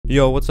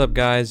Yo, what's up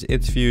guys,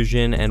 it's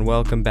Fusion and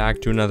welcome back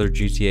to another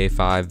GTA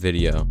 5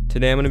 video.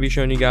 Today I'm going to be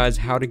showing you guys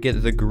how to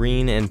get the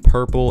green and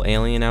purple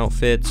alien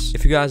outfits.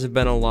 If you guys have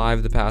been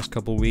alive the past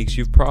couple weeks,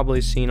 you've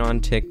probably seen on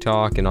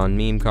TikTok and on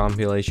meme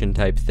compilation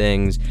type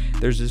things,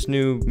 there's this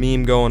new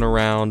meme going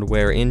around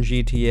where in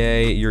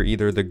GTA you're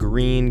either the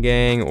green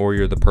gang or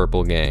you're the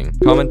purple gang.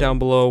 Comment down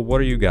below,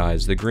 what are you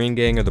guys, the green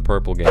gang or the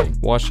purple gang?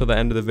 Watch till the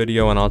end of the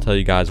video and I'll tell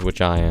you guys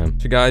which I am.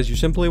 So guys, you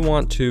simply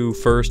want to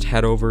first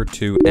head over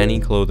to any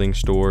clothing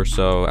store.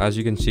 So as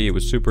you can see, it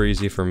was super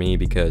easy for me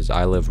because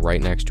I live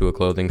right next to a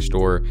clothing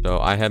store. So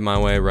I head my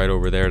way right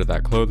over there to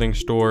that clothing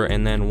store,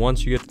 and then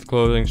once you get to the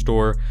clothing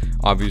store,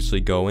 obviously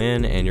go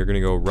in and you're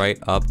gonna go right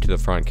up to the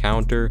front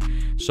counter.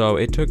 So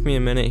it took me a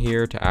minute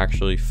here to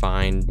actually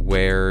find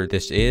where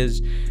this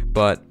is,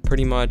 but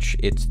pretty much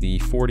it's the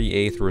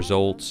 48th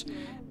results.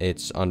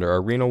 It's under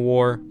Arena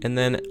War, and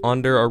then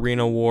under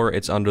Arena War,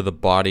 it's under the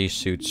Body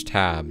Suits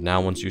tab.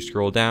 Now, once you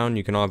scroll down,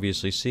 you can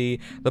obviously see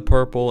the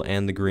purple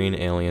and the green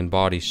alien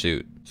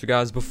bodysuit. So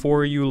guys,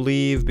 before you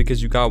leave,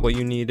 because you got what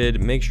you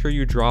needed, make sure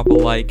you drop a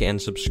like and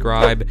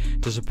subscribe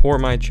to support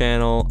my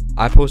channel.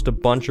 I post a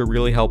bunch of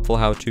really helpful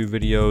how-to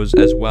videos,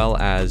 as well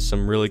as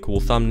some really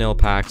cool thumbnail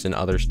packs and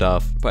other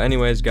stuff. But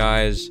anyways,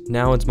 guys,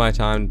 now it's my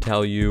time to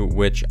tell you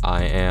which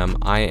I am.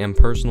 I am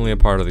personally a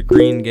part of the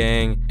green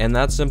gang, and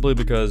that's simply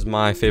because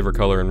my favorite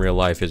color in real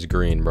life is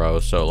green, bro.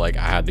 So, like,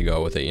 I had to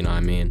go with it, you know what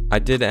I mean? I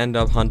did end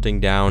up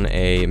hunting down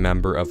a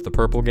member of the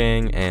purple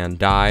gang and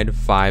died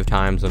 5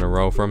 times in a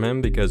row from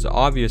him because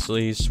obviously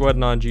he's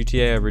sweating on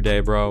GTA every day,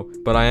 bro.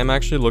 But I am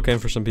actually looking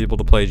for some people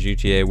to play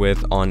GTA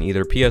with on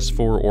either PS4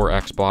 or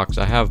Xbox.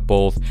 I have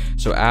both,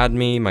 so add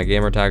me. My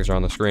gamer tags are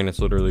on the screen. It's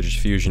literally just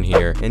Fusion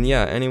here. And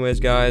yeah, anyways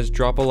guys,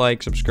 drop a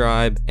like,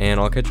 subscribe, and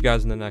I'll catch you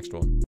guys in the next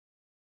one.